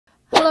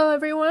Hello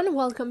everyone,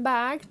 welcome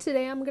back.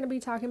 Today I'm going to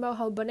be talking about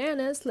how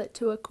bananas led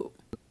to a coup.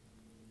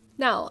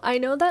 Now, I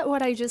know that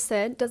what I just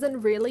said doesn't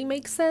really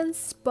make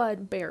sense,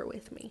 but bear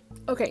with me.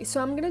 Okay,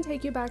 so I'm going to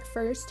take you back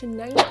first to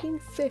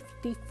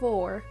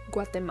 1954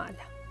 Guatemala.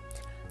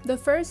 The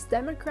first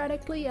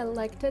democratically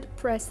elected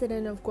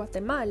president of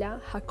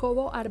Guatemala,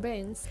 Jacobo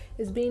Arbenz,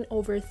 is being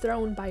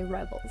overthrown by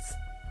rebels.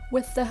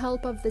 With the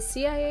help of the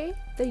CIA,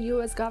 the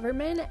US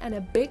government, and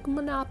a big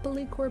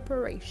monopoly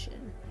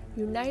corporation,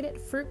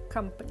 United Fruit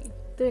Company.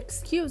 The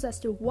excuse as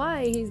to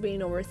why he's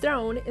being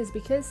overthrown is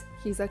because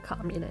he's a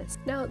communist.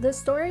 Now, the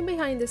story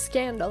behind the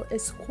scandal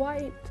is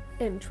quite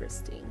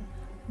interesting.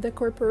 The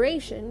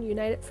corporation,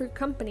 United Fruit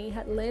Company,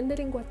 had landed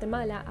in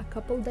Guatemala a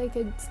couple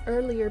decades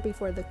earlier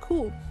before the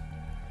coup.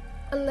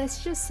 And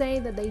let's just say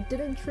that they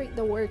didn't treat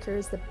the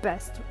workers the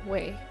best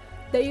way.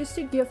 They used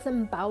to give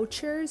them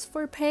vouchers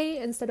for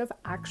pay instead of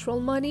actual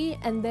money,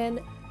 and then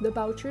the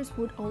vouchers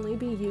would only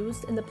be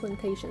used in the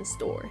plantation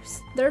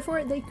stores.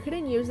 Therefore, they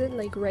couldn't use it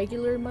like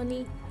regular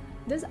money.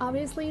 This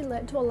obviously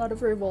led to a lot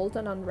of revolt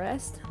and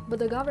unrest, but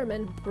the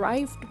government,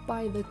 bribed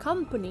by the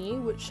company,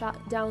 would shut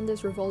down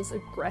these revolts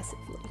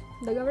aggressively.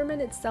 The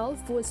government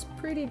itself was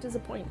pretty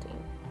disappointing.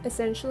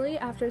 Essentially,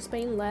 after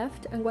Spain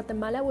left and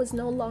Guatemala was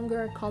no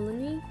longer a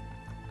colony,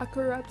 a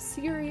corrupt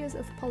series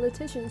of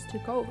politicians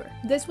took over.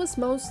 This was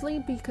mostly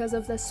because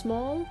of the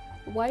small,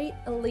 white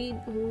elite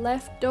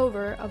left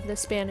over of the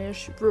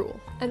Spanish rule.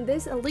 And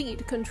this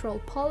elite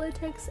controlled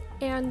politics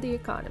and the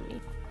economy.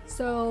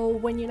 So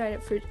when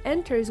United Fruit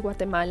enters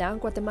Guatemala,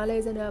 Guatemala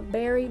is in a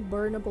very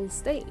burnable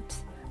state.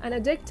 And a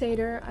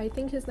dictator, I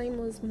think his name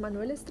was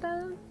Manuel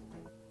Estrada,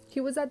 he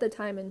was at the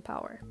time in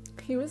power.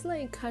 He was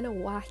like kind of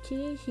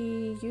wacky.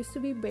 He used to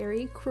be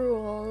very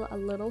cruel, a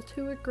little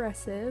too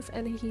aggressive,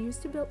 and he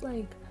used to build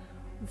like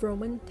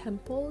Roman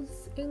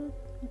temples in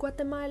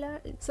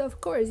Guatemala. So of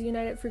course,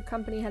 United Fruit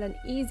Company had an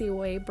easy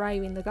way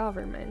bribing the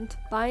government,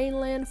 buying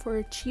land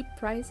for cheap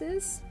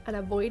prices and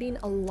avoiding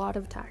a lot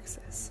of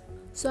taxes.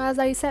 So as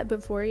I said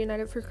before,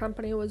 United Fruit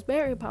Company was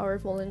very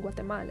powerful in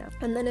Guatemala.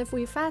 And then if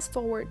we fast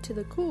forward to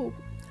the coup,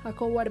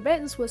 Jacobo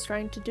Arbenz was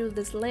trying to do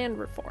this land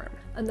reform,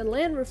 and the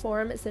land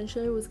reform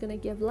essentially was going to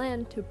give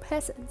land to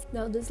peasants.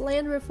 Now, this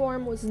land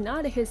reform was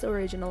not his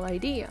original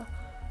idea.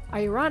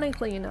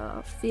 Ironically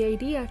enough, the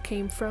idea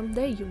came from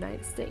the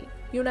United States.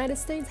 United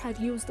States had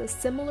used a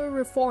similar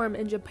reform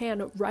in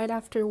Japan right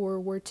after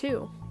World War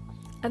II,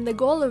 and the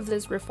goal of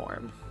this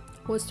reform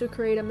was to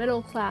create a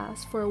middle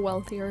class for a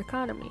wealthier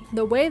economy.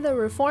 The way the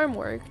reform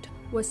worked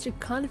was to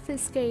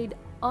confiscate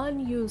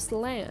unused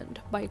land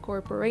by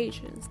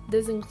corporations.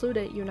 This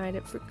included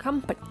United Fruit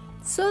Company.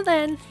 So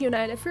then,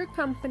 United Fruit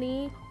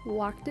Company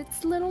walked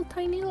its little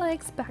tiny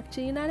legs back to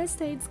the United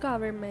States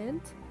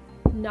government,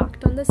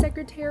 knocked on the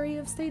Secretary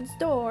of State's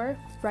door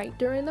right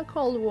during the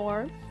Cold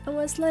War, and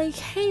was like,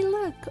 hey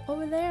look,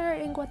 over there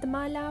in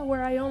Guatemala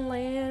where I own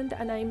land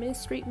and I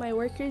mistreat my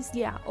workers,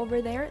 yeah,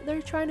 over there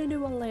they're trying to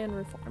do a land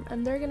reform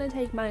and they're gonna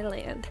take my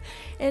land.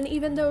 And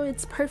even though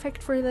it's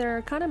perfect for their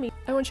economy,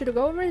 I want you to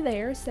go over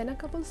there, send a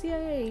couple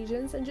CIA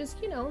agents and just,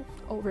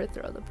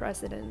 overthrow the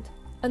president.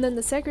 And then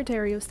the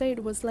Secretary of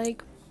State was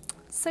like,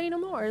 say no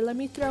more, let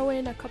me throw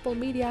in a couple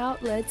media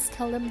outlets,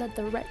 tell them that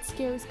the Red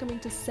Scare is coming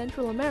to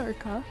Central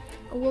America,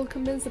 and we'll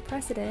convince the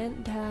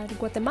president that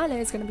Guatemala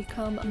is going to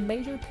become a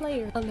major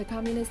player on the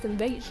communist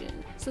invasion.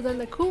 So then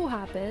the coup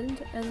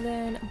happened, and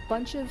then a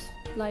bunch of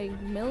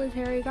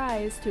military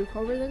guys took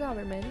over the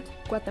government.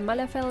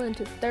 Guatemala fell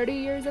into 30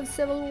 years of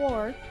civil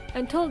war.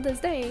 Until this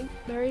day,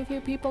 very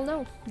few people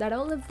know that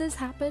all of this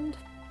happened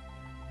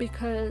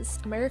because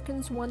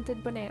Americans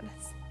wanted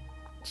bananas.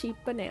 Cheap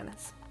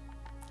bananas.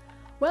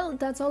 Well,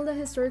 that's all the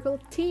historical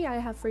tea I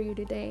have for you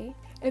today.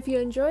 If you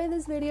enjoyed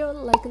this video,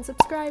 like and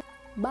subscribe.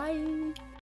 Bye!